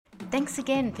Thanks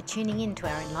again for tuning in to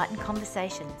our Enlightened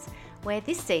Conversations, where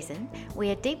this season we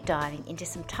are deep diving into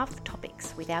some tough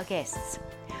topics with our guests.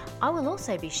 I will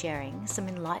also be sharing some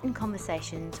enlightened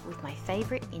conversations with my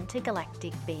favourite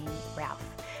intergalactic being,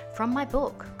 Ralph, from my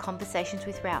book, Conversations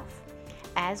with Ralph,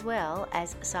 as well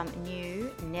as some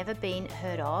new, never been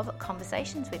heard of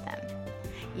conversations with them.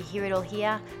 You hear it all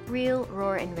here, real,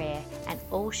 raw and rare, and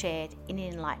all shared in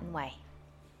an enlightened way.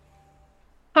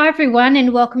 Hi everyone,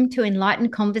 and welcome to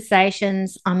Enlightened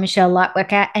Conversations. I'm Michelle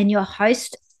Lightworker and your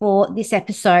host for this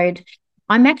episode.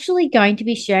 I'm actually going to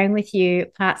be sharing with you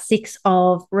part 6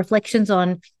 of reflections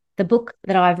on the book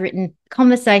that I've written,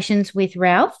 Conversations with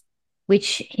Ralph,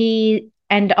 which he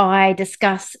and I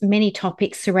discuss many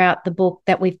topics throughout the book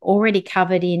that we've already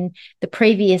covered in the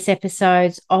previous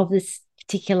episodes of this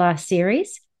particular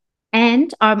series.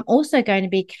 And I'm also going to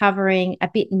be covering a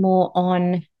bit more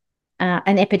on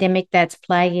an epidemic that's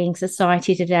plaguing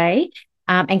society today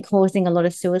and causing a lot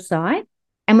of suicide.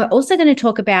 And we're also going to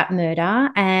talk about murder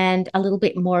and a little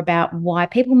bit more about why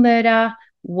people murder,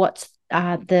 what's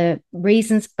the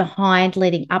reasons behind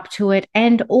leading up to it,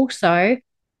 and also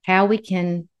how we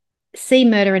can see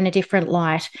murder in a different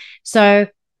light. So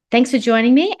thanks for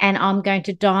joining me, and I'm going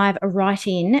to dive right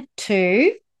in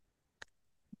to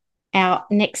our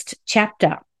next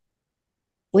chapter,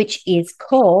 which is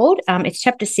called, it's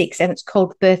chapter 6, and it's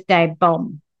called Birthday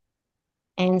Bomb.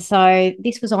 And so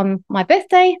this was on my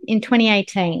birthday in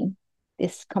 2018.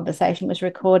 This conversation was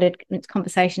recorded, and it's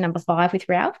conversation number 5 with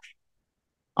Ralph.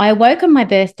 I awoke on my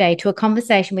birthday to a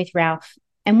conversation with Ralph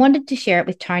and wanted to share it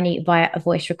with Tony via a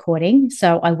voice recording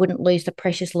so I wouldn't lose the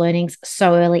precious learnings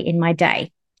so early in my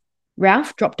day.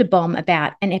 Ralph dropped a bomb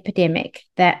about an epidemic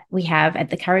that we have at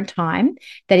the current time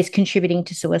that is contributing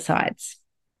to suicides.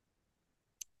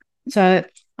 So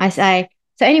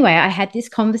anyway, I had this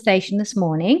conversation this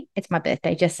morning. It's my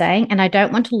birthday, just saying, and I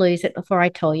don't want to lose it before I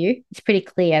tell you. It's pretty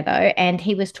clear though. And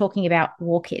he was talking about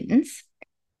walk-ins,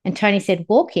 and Tony said,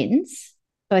 walk-ins?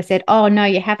 So I said, oh no,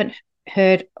 you haven't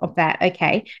heard of that.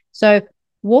 Okay. So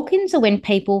walk-ins are when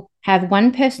people have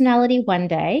one personality one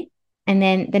day, and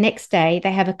then the next day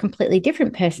they have a completely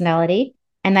different personality,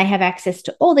 and they have access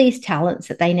to all these talents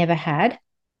that they never had,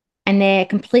 and they're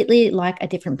completely like a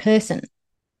different person.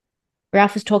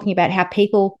 Ralph was talking about how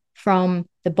people from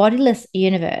the bodiless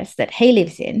universe that he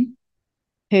lives in,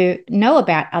 who know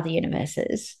about other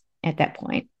universes at that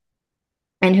point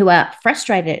and who are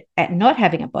frustrated at not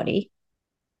having a body,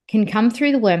 can come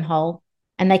through the wormhole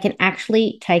and they can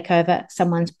actually take over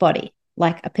someone's body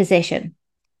like a possession.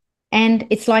 And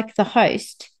it's like the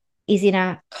host is in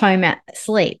a coma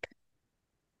sleep.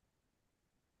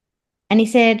 And he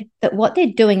said that what they're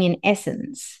doing in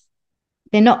essence,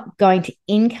 they're not going to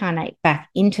incarnate back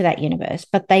into that universe,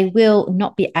 but they will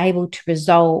not be able to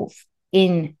resolve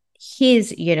in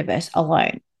his universe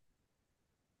alone.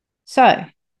 So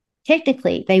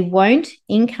technically, they won't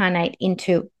incarnate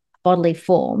into bodily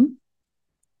form,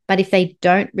 but if they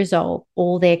don't resolve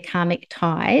all their karmic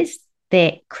ties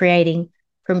they're creating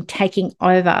from taking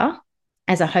over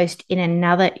as a host in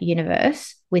another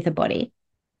universe with a body,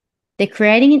 they're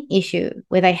creating an issue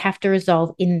where they have to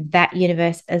resolve in that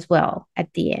universe as well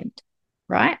at the end,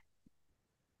 right?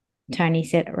 Tony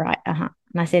said, right, And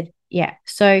I said, yeah.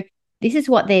 So this is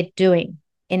what they're doing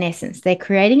in essence. They're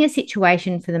creating a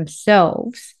situation for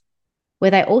themselves where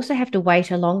they also have to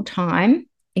wait a long time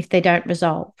if they don't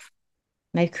resolve.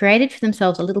 They've created for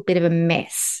themselves a little bit of a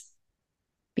mess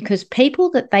because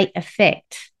people that they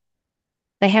affect,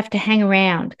 they have to hang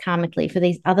around karmically for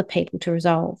these other people to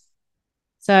resolve.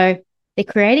 So they're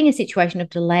creating a situation of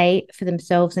delay for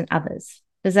themselves and others.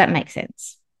 Does that make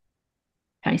sense?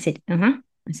 Tony said, I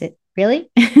said,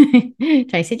 really?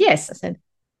 Tony said, yes. I said,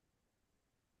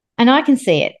 and I can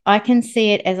see it. I can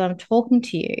see it as I'm talking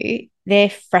to you. They're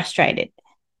frustrated.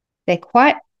 They're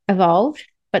quite evolved,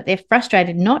 but they're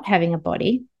frustrated not having a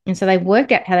body. And so they've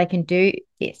worked out how they can do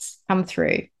this, come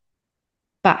through.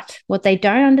 But what they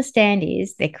don't understand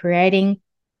is they're creating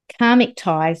karmic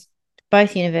ties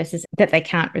both universes that they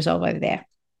can't resolve over there.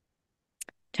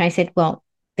 Tony said, well,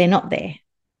 they're not there.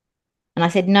 And I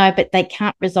said, no, but they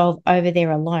can't resolve over there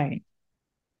alone.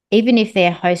 Even if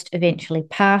their host eventually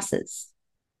passes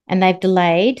and they've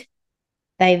delayed,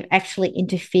 they've actually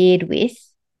interfered with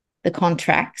the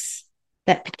contracts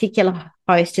that particular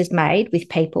host has made with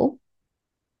people.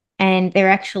 And they're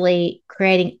actually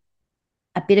creating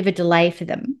a bit of a delay for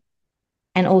them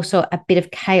and also a bit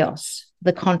of chaos,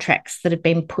 the contracts that have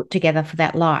been put together for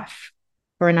that life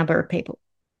for a number of people.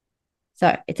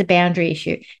 So it's a boundary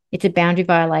issue. It's a boundary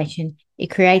violation. It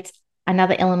creates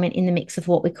another element in the mix of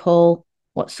what we call,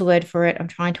 what's the word for it? I'm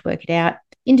trying to work it out.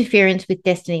 Interference with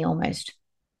destiny almost.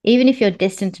 Even if you're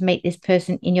destined to meet this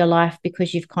person in your life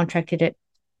because you've contracted it,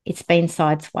 it's been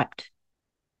sideswiped.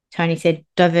 Tony said,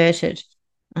 diverted.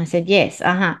 I said, yes,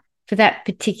 for that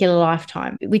particular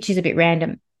lifetime, which is a bit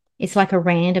random. It's like a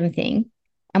random thing.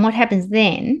 And what happens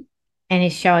then, and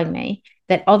is showing me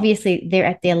that obviously they're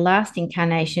at their last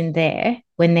incarnation there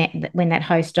when that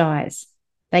host dies.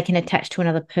 They can attach to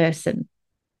another person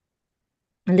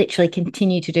and literally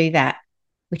continue to do that,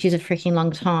 which is a freaking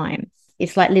long time.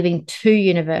 It's like living 2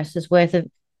 universes worth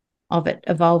of it,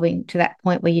 evolving to that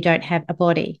point where you don't have a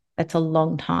body. That's a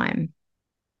long time.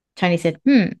 Tony said,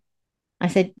 I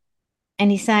said,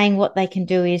 and he's saying what they can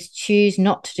do is choose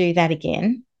not to do that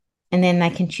again. And then they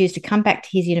can choose to come back to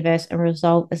his universe and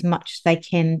resolve as much as they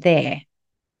can there.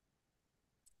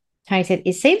 Tony said,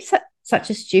 it seems such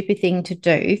a stupid thing to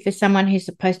do for someone who's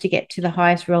supposed to get to the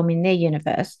highest realm in their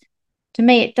universe. To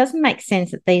me, it doesn't make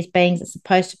sense that these beings are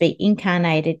supposed to be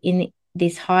incarnated in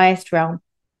this highest realm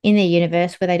in their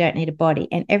universe where they don't need a body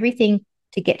and everything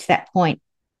to get to that point.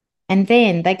 And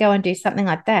then they go and do something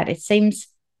like that. It seems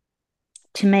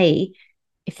to me,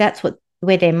 if that's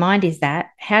where their mind is at,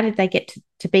 how did they get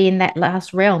to be in that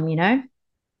last realm, you know?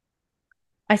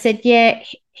 I said, yeah,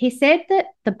 he said that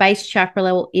the base chakra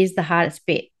level is the hardest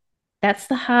bit. That's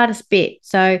the hardest bit.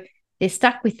 So they're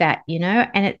stuck with that, you know,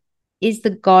 and it is the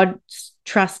God's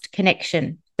trust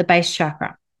connection, the base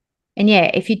chakra. And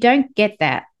yeah, if you don't get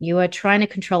that, you are trying to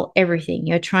control everything.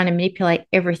 You're trying to manipulate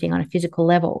everything on a physical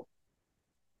level.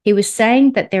 He was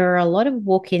saying that there are a lot of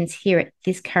walk-ins here at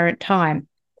this current time,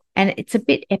 and it's a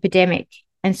bit epidemic.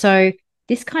 And so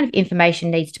this kind of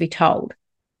information needs to be told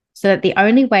so that the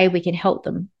only way we can help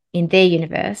them in their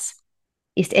universe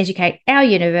is to educate our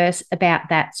universe about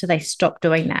that so they stop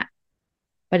doing that.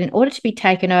 But in order to be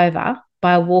taken over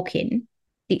by a walk-in,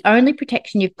 the only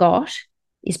protection you've got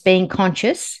is being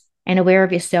conscious and aware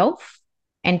of yourself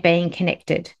and being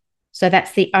connected. So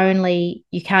that's the only,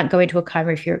 you can't go into a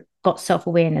coma if you've got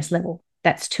self-awareness level.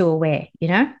 That's too aware, you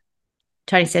know?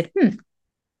 Tony said,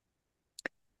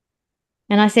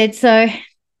 And I said, so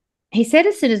he said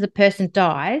as soon as the person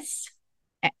dies,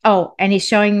 and he's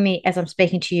showing me as I'm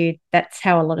speaking to you, that's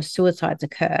how a lot of suicides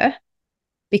occur,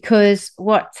 because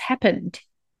what's happened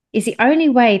is the only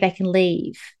way they can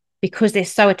leave because they're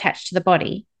so attached to the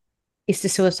body is to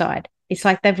suicide. It's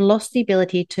like they've lost the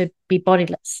ability to be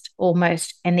bodiless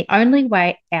almost. And the only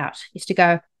way out is to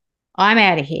go, I'm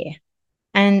out of here.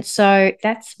 And so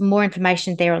that's more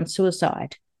information there on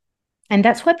suicide. And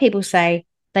that's why people say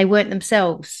they weren't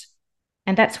themselves.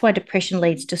 And that's why depression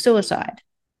leads to suicide.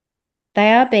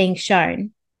 They are being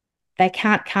shown they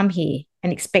can't come here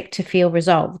and expect to feel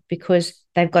resolved because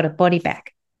they've got a body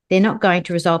back. They're not going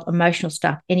to resolve emotional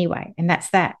stuff anyway. And that's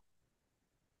that.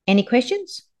 Any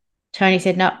questions? Tony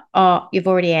said, no. Oh, you've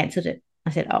already answered it.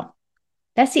 I said, oh,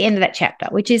 that's the end of that chapter,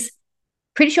 which is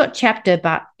pretty short chapter,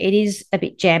 but it is a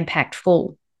bit jam-packed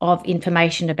full of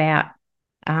information about,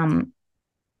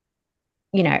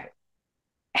 you know,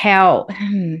 how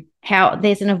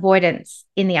there's an avoidance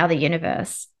in the other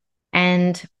universe.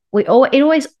 And it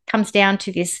always comes down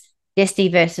to this destiny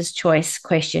versus choice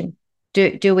question.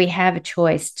 Do we have a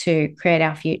choice to create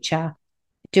our future?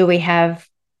 Do we have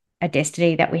a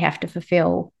destiny that we have to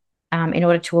fulfill in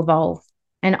order to evolve?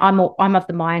 And I'm of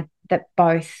the mind that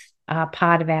both are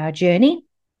part of our journey,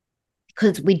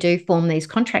 because we do form these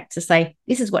contracts to say,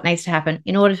 this is what needs to happen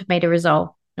in order for me to resolve,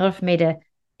 in order for me to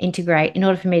integrate, in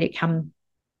order for me to come,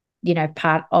 you know,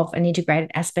 part of an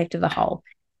integrated aspect of the whole.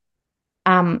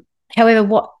 However,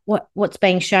 what's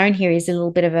being shown here is a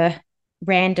little bit of a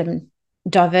random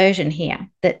diversion here,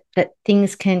 that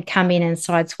things can come in and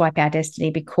sideswipe our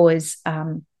destiny because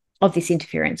of this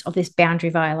interference, of this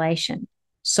boundary violation.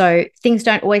 So things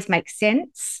don't always make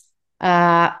sense,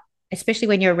 especially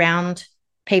when you're around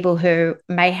people who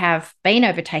may have been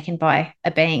overtaken by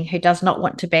a being who does not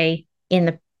want to be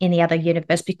in the other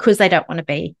universe because they don't want to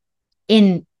be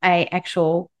in a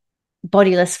actual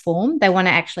bodiless form. They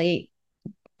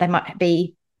might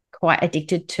be quite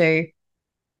addicted to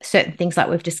certain things like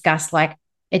we've discussed, like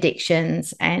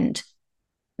addictions and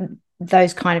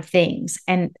those kind of things.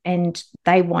 And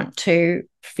they want to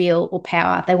feel, or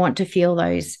power, they want to feel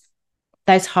those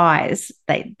highs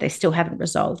they still haven't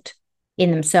resolved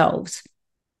in themselves.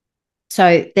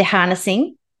 So they're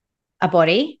harnessing a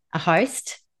body, a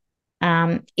host,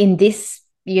 in this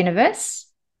universe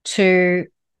to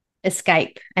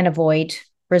escape and avoid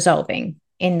resolving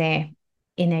in their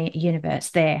universe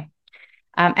there.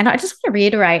 And I just want to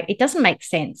reiterate, it doesn't make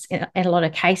sense in a lot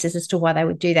of cases as to why they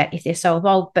would do that if they're so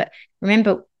evolved. But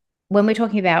remember, when we're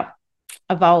talking about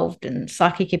evolved and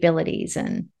psychic abilities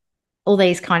and all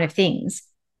these kind of things,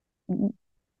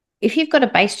 if you've got a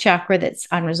base chakra that's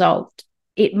unresolved,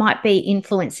 it might be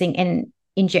influencing and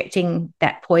injecting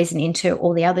that poison into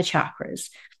all the other chakras.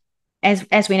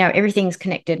 As we know, everything's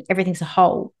connected, everything's a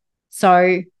whole.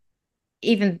 So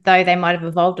even though they might have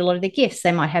evolved a lot of their gifts,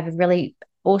 they might have a really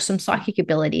awesome psychic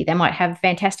ability, they might have a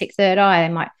fantastic third eye,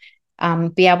 they might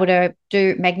be able to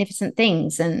do magnificent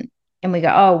things, and we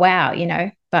go, oh wow,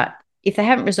 but if they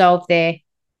haven't resolved their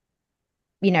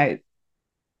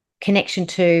connection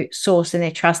to source and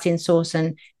their trust in source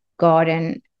and God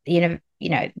and the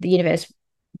universe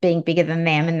being bigger than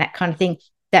them and that kind of thing,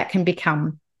 that can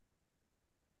become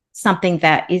something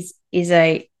that is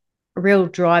a real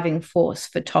driving force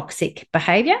for toxic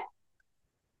behavior.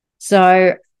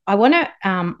 So I want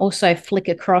to also flick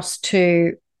across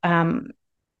to an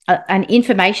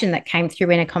information that came through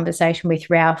in a conversation with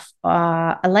Ralph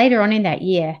later on in that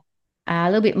year, a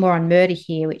little bit more on murder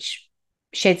here, which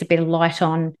sheds a bit of light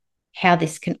on how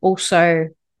this can also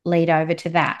lead over to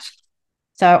that.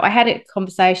 So I had a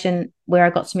conversation where I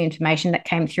got some information that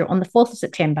came through on the 4th of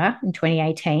September in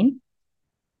 2018.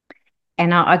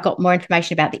 And I got more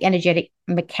information about the energetic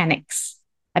mechanics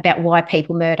about why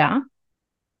people murder.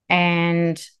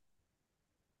 And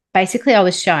basically I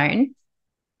was shown,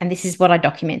 and this is what I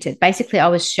documented, basically I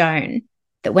was shown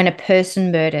that when a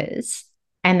person murders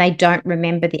and they don't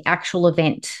remember the actual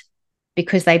event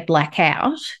because they black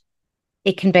out,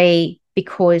 it can be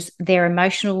because their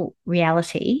emotional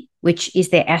reality, which is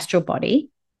their astral body,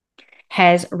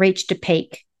 has reached a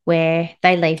peak where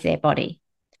they leave their body.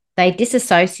 They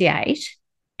disassociate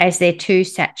as they're too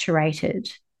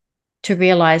saturated to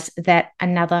realize that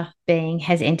another being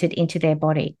has entered into their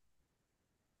body.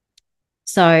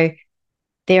 So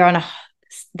they're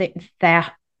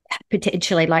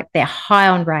potentially like they're high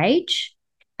on rage,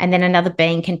 and then another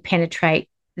being can penetrate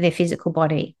their physical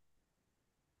body.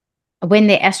 When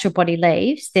their astral body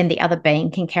leaves, then the other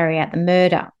being can carry out the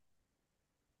murder.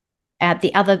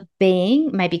 The other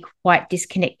being may be quite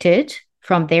disconnected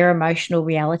from their emotional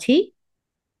reality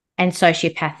and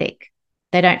sociopathic.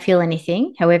 They don't feel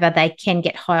anything. However, they can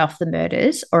get high off the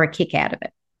murders or a kick out of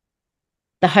it.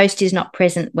 The host is not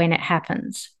present when it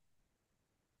happens.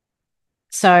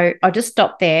 So I'll just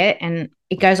stop there, and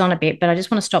it goes on a bit, but I just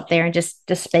want to stop there and just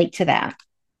speak to that.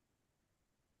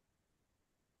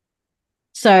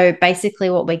 So basically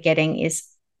what we're getting is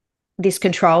this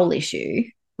control issue,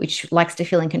 which likes to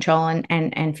feel in control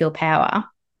and feel power,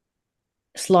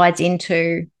 slides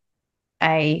into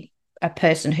a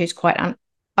person who's quite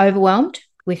overwhelmed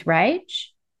with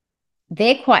rage.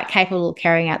 They're quite capable of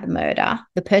carrying out the murder.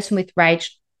 The person with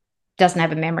rage doesn't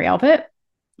have a memory of it,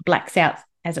 blacks out,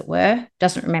 as it were,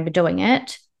 doesn't remember doing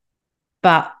it.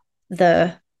 But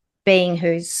the being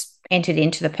who's entered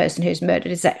into the person who's murdered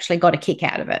has actually got a kick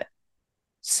out of it.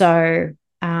 So,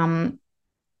 and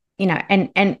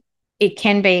it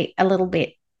can be a little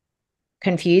bit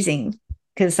confusing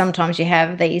because sometimes you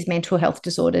have these mental health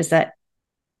disorders that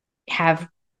have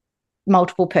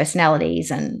multiple personalities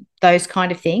and those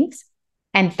kind of things.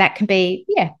 And that can be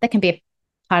a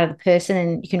part of the person,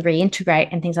 and you can reintegrate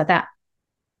and things like that.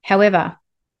 However,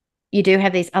 you do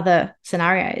have these other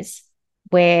scenarios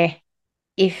where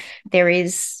if there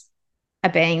is a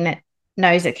being that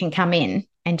knows it can come in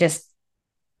and just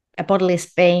a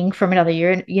bodiless being from another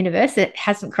universe that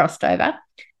hasn't crossed over,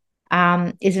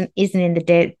 isn't in the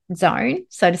dead zone,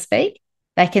 so to speak,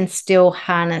 they can still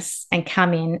harness and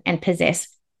come in and possess,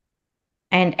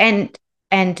 and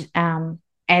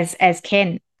as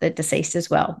can the deceased as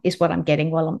well, is what I'm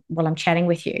getting while I'm chatting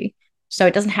with you. So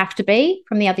it doesn't have to be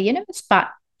from the other universe, but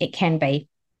it can be.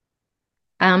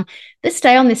 Let's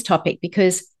stay on this topic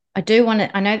because I do want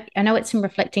to. I know it's in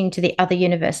reflecting to the other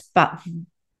universe, but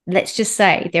let's just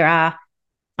say there are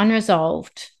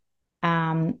unresolved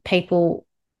people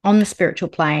on the spiritual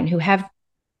plane who have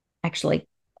actually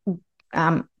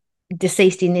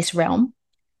deceased in this realm,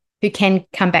 who can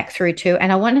come back through too.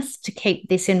 And I want us to keep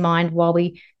this in mind while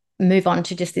we move on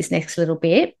to just this next little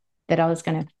bit that I was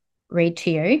going to read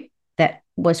to you, that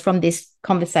was from this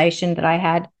conversation that I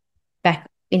had back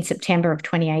in September of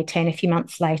 2018, a few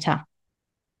months later.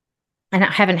 And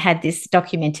I haven't had this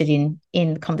documented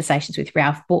in Conversations with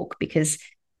Ralph book because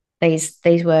these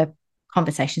were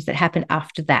conversations that happened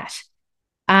after that.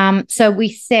 So we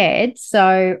said,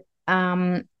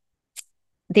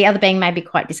 the other being may be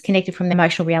quite disconnected from the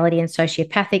emotional reality and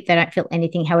sociopathic. They don't feel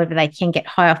anything. However, they can get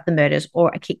high off the murders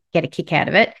or get a kick out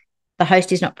of it. The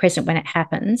host is not present when it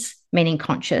happens, meaning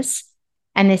conscious.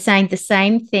 And they're saying the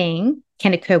same thing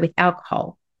can occur with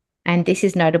alcohol. And this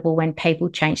is notable when people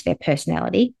change their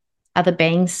personality. Other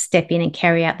beings step in and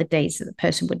carry out the deeds that the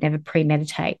person would never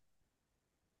premeditate.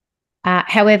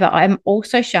 However, I'm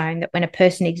also shown that when a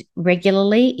person is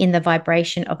regularly in the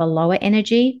vibration of a lower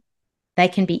energy, they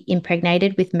can be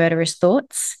impregnated with murderous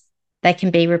thoughts. They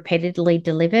can be repeatedly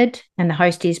delivered, and the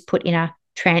host is put in a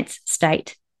trance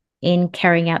state in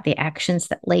carrying out the actions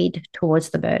that lead towards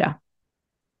the murder.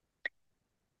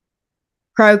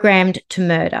 Programmed to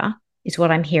murder is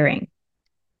what I'm hearing.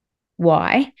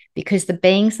 Why? Because the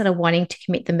beings that are wanting to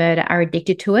commit the murder are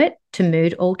addicted to it, to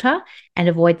mood alter, and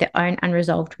avoid their own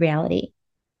unresolved reality.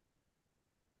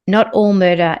 Not all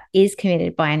murder is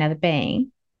committed by another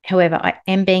being. However, I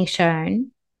am being shown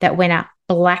that when a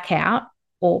blackout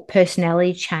or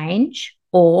personality change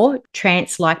or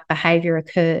trance-like behavior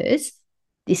occurs,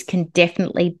 this can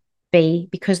definitely be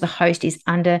because the host is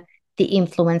under the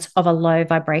influence of a low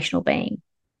vibrational being.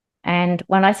 And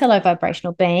when I say low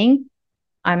vibrational being,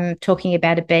 I'm talking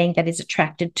about a being that is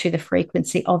attracted to the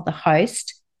frequency of the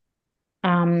host.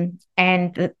 And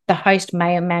the host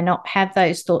may or may not have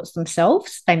those thoughts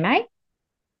themselves. They may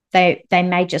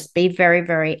just be very,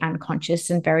 very unconscious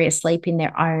and very asleep in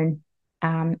their own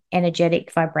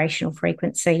energetic vibrational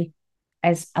frequency,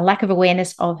 as a lack of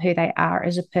awareness of who they are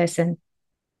as a person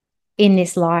in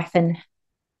this life, and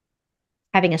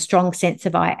having a strong sense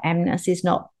of I amness is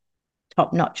not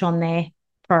top notch on their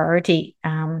priority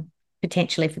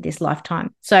potentially for this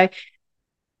lifetime. So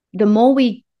the more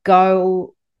we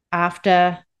go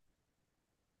after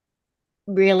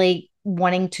really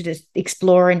wanting to just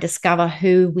explore and discover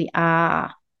who we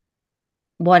are,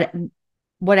 what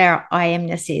our I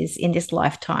amness is in this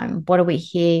lifetime, what are we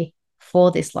here for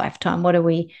this lifetime, what do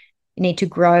we need to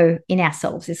grow in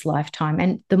ourselves this lifetime,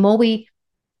 and the more we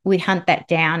hunt that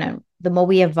down and the more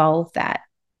we evolve that,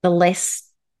 the less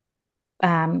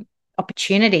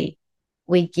opportunity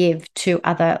we give to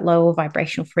other lower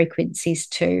vibrational frequencies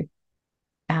to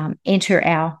enter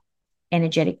our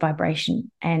energetic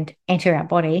vibration and enter our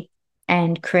body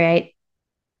and create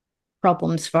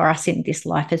problems for us in this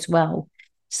life as well.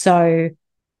 So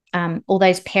all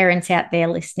those parents out there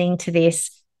listening to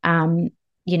this,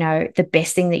 the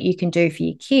best thing that you can do for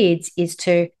your kids is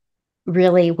to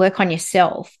really work on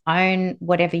yourself, own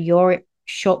whatever your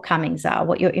shortcomings are,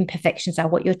 what your imperfections are,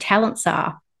 what your talents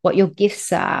are, what your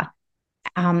gifts are.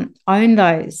 Own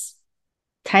those,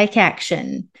 take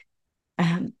action,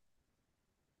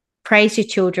 praise your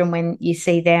children when you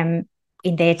see them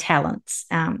in their talents.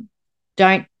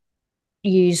 Don't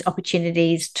use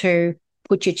opportunities to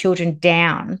put your children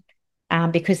down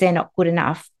because they're not good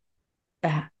enough.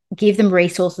 Give them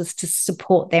resources to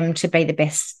support them to be the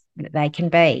best that they can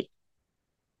be,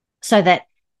 so that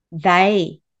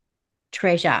they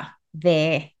treasure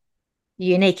their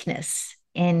uniqueness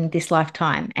in this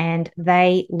lifetime and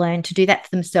they learn to do that for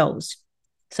themselves.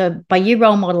 So by you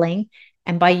role modeling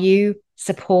and by you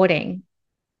supporting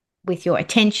with your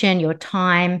attention, your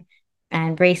time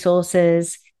and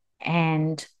resources,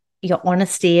 and your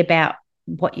honesty about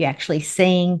what you're actually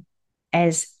seeing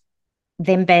as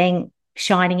them being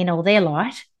shining in all their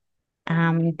light,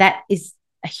 that is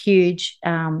a huge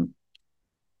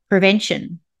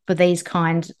prevention for these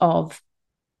kinds of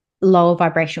lower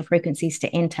vibrational frequencies to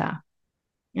enter.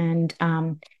 And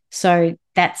so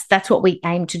that's what we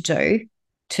aim to do,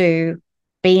 to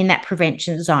be in that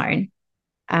prevention zone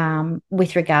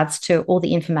with regards to all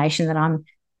the information that I'm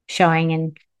showing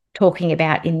and talking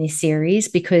about in this series,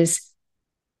 because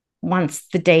once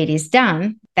the deed is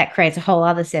done, that creates a whole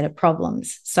other set of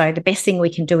problems. So the best thing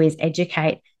we can do is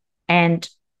educate and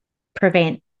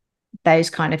prevent those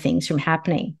kind of things from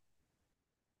happening.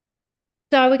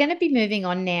 So we're going to be moving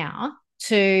on now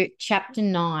to chapter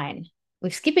 9. We're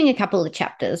skipping a couple of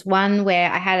chapters. One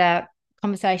where I had a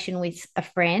conversation with a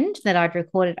friend that I'd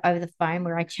recorded over the phone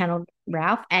where I channeled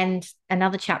Ralph, and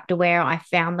another chapter where I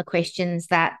found the questions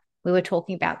that we were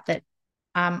talking about that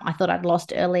I thought I'd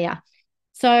lost earlier.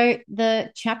 So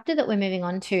the chapter that we're moving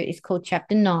on to is called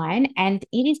chapter 9, and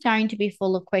it is going to be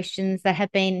full of questions that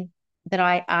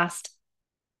I asked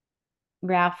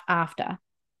Ralph after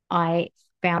I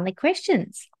found the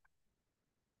questions.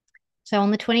 So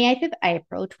on the 28th of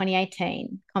April,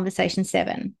 2018, conversation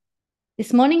 7.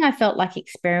 This morning I felt like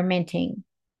experimenting,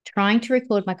 trying to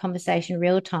record my conversation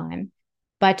real time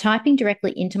by typing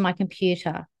directly into my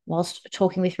computer whilst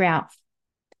talking with Ralph.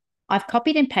 I've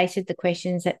copied and pasted the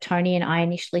questions that Tony and I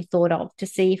initially thought of to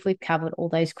see if we've covered all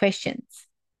those questions.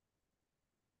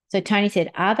 So Tony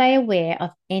said, are they aware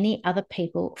of any other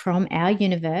people from our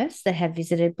universe that have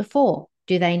visited before?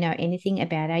 Do they know anything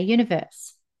about our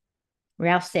universe?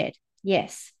 Ralph said,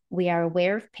 yes, we are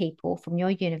aware of people from your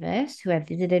universe who have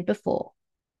visited before.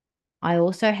 I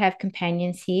also have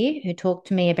companions here who talk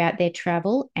to me about their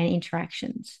travel and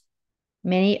interactions.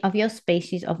 Many of your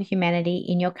species of humanity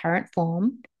in your current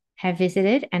form have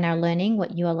visited and are learning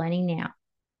what you are learning now.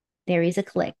 There is a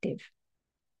collective.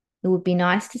 It would be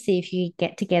nice to see if you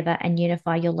get together and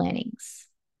unify your learnings.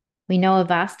 We know a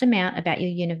vast amount about your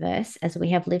universe as we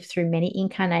have lived through many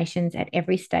incarnations at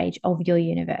every stage of your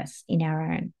universe in our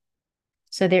own.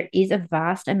 So there is a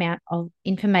vast amount of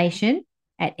information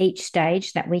at each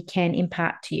stage that we can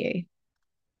impart to you.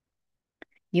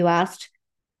 You asked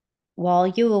while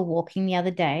you were walking the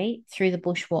other day through the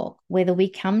bushwalk whether we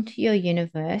come to your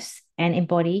universe and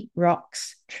embody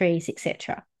rocks, trees,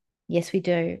 etc. Yes, we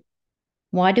do.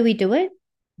 Why do we do it?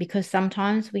 Because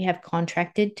sometimes we have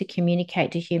contracted to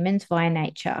communicate to humans via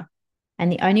nature,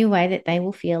 and the only way that they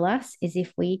will feel us is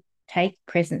if we take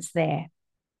presence there.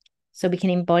 So we can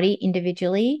embody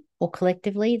individually or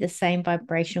collectively the same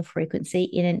vibrational frequency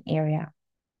in an area.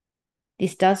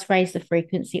 This does raise the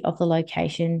frequency of the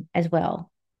location as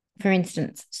well. For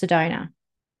instance, Sedona.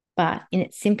 But in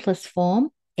its simplest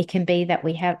form, it can be that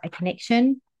we have a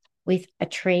connection with a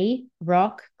tree,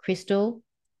 rock, crystal,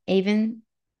 even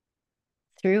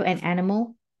through an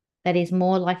animal that is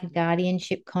more like a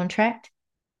guardianship contract.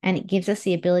 And it gives us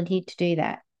the ability to do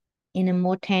that in a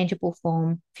more tangible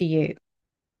form for you.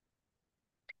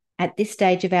 At this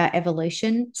stage of our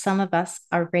evolution, some of us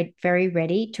are very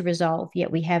ready to resolve,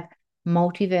 yet we have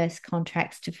multiverse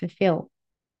contracts to fulfill.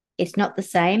 It's not the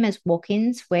same as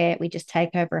walk-ins where we just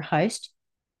take over a host.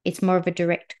 It's more of a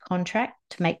direct contract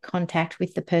to make contact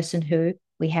with the person who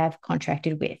we have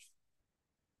contracted with.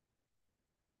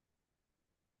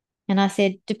 And I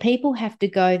said, do people have to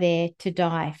go there to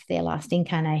die for their last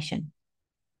incarnation?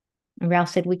 And Ralph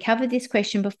said, we covered this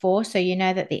question before, so you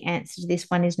know that the answer to this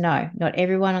one is no. Not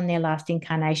everyone on their last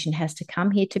incarnation has to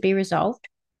come here to be resolved.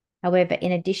 However,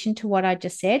 in addition to what I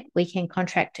just said, we can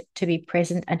contract to be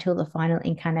present until the final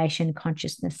incarnation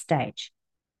consciousness stage,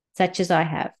 such as I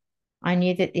have. I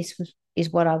knew that is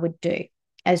what I would do,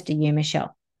 as do you,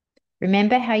 Michelle.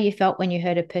 Remember how you felt when you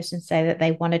heard a person say that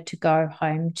they wanted to go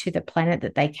home to the planet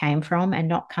that they came from and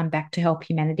not come back to help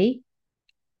humanity?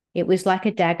 It was like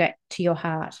a dagger to your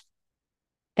heart.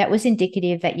 That was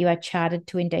indicative that you are chartered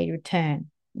to indeed return.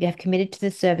 You have committed to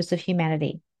the service of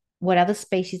humanity. What other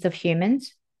species of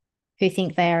humans who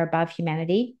think they are above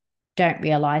humanity don't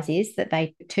realize is that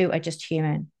they too are just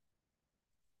human.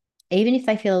 Even if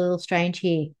they feel a little strange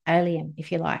here, alien,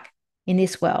 if you like, in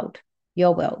this world,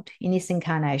 your world, in this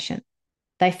incarnation,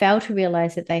 they fail to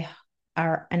realize that they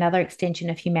are another extension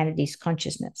of humanity's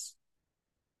consciousness.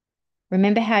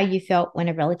 Remember how you felt when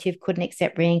a relative couldn't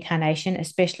accept reincarnation,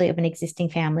 especially of an existing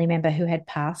family member who had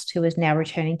passed, who was now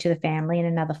returning to the family in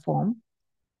another form?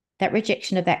 That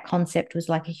rejection of that concept was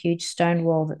like a huge stone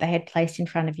wall that they had placed in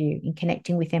front of you in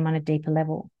connecting with them on a deeper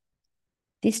level.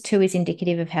 This too is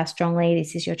indicative of how strongly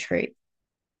this is your truth.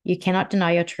 You cannot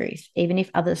deny your truth, even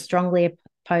if others strongly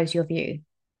oppose your view.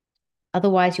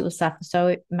 Otherwise, you will suffer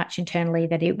so much internally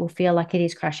that it will feel like it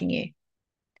is crushing you.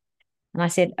 And I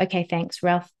said, okay, thanks,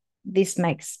 Ralph. This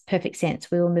makes perfect sense.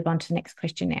 We will move on to the next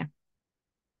question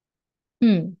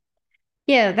now.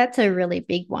 Yeah, that's a really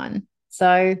big one.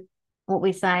 So what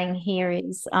we're saying here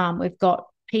is we've got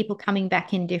people coming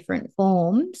back in different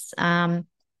forms,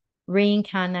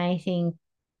 reincarnating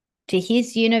to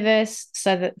his universe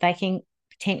so that they can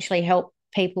potentially help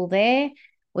people there.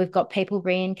 We've got people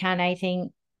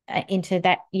reincarnating into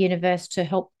that universe to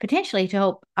help potentially to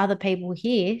help other people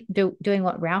here doing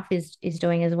what Ralph is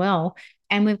doing as well.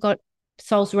 And we've got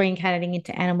souls reincarnating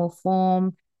into animal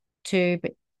form too,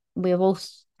 but we've all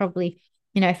probably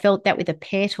felt that with a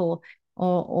pet or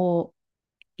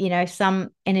some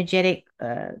energetic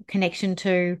connection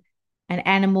to an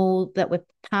animal that we're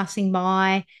passing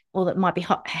by or that might be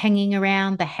hanging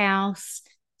around the house.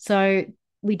 So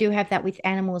we do have that with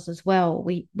animals as well.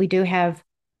 We do have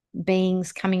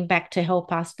beings coming back to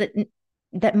help us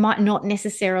that might not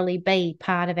necessarily be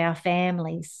part of our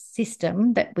family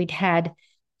system that we'd had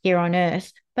here on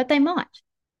earth, but they might.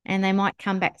 And they might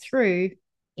come back through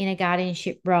in a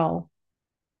guardianship role.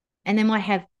 And we might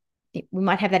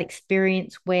have that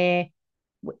experience where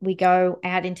we go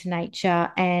out into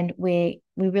nature and we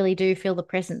really do feel the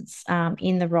presence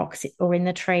in the rocks or in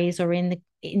the trees or in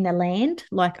the land,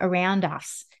 like around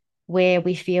us, where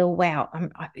we feel, wow,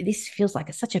 this feels like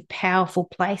it's such a powerful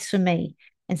place for me,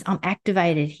 and I'm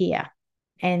activated here.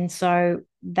 And so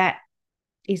that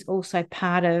is also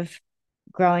part of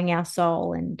growing our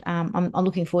soul. And I'm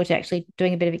looking forward to actually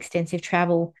doing a bit of extensive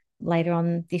travel later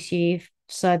on this year,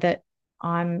 so that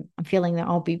I'm feeling that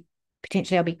I'll be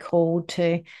called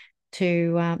to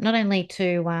not only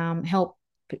to help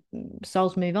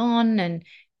souls move on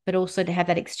but also to have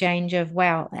that exchange of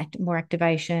more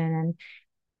activation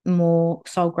more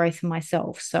soul growth for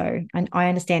myself. So, and I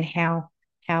understand how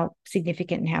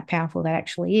significant and how powerful that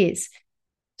actually is.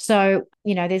 So,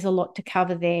 there's a lot to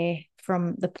cover there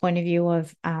from the point of view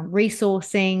of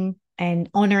resourcing and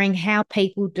honoring how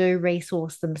people do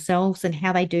resource themselves and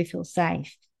how they do feel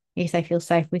safe. If they feel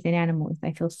safe with an animal, if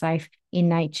they feel safe in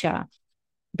nature,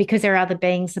 because there are other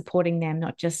beings supporting them,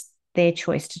 not just their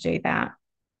choice to do that.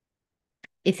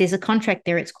 If there's a contract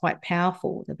there, it's quite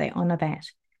powerful that they honor that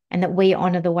and that we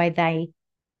honor the way they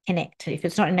connect. If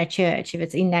it's not in a church, if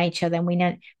it's in nature, then we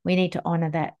need to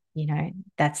honor that,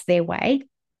 that's their way.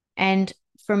 And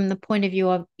from the point of view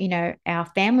of, our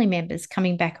family members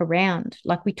coming back around,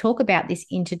 like we talk about this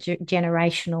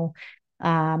intergenerational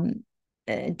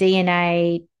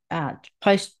DNA,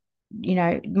 post,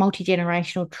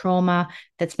 multi-generational trauma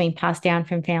that's been passed down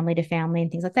from family to family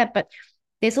and things like that. But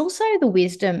there's also the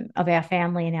wisdom of our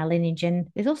family and our lineage. And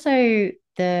there's also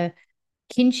the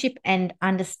kinship and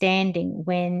understanding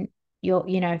when your,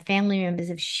 family members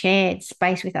have shared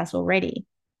space with us already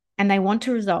and they want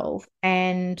to resolve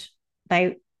and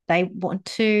they want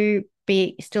to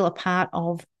be still a part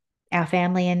of our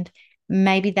family, and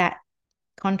maybe that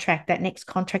next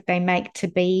contract they make to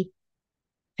be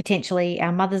potentially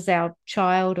our mother's, our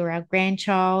child or our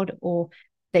grandchild, or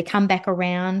they come back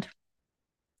around,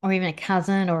 or even a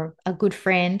cousin or a good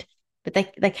friend, but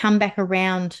they come back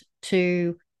around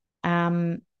to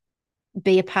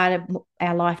be a part of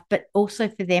our life, but also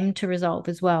for them to resolve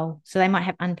as well. So they might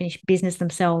have unfinished business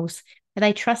themselves, but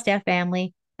they trust our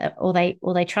family, or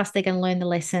they trust they're going to learn the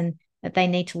lesson that they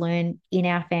need to learn in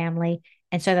our family,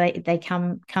 and so they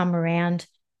come around.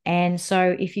 And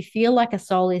so if you feel like a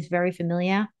soul is very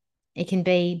familiar, it can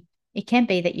be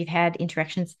that you've had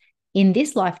interactions in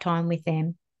this lifetime with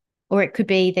them, or it could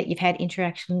be that you've had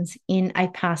interactions in a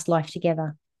past life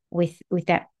together with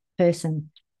that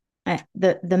person.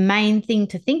 The main thing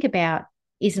to think about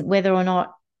isn't whether or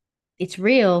not it's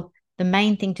real. The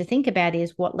main thing to think about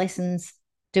is, what lessons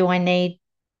do I need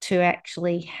to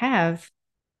actually have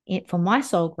for my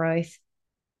soul growth,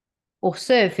 or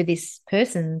serve for this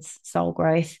person's soul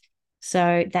growth.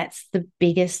 So that's the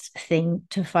biggest thing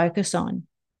to focus on.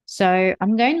 So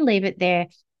I'm going to leave it there.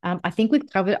 I think we've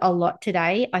covered a lot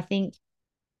today. I think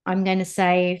I'm going to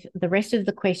save the rest of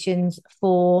the questions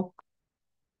for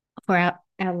our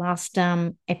last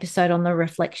episode on the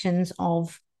reflections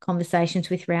of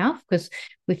conversations with Ralph, because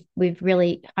we've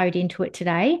really hoed into it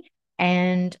today.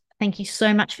 And thank you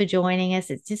so much for joining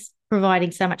us. It's just providing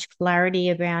so much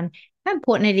clarity around how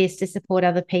important it is to support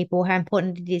other people, how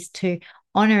important it is to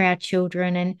honor our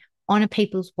children and honor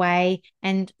people's way,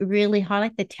 and really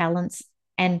highlight the talents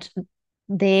and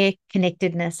their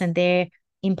connectedness and their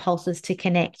impulses to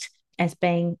connect as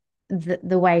being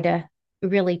the way to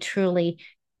really truly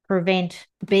prevent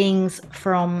beings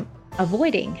from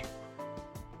avoiding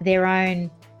their own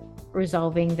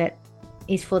resolving that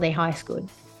is for their highest good.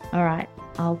 All right,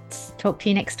 I'll talk to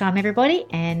you next time, everybody,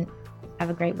 and have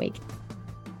a great week.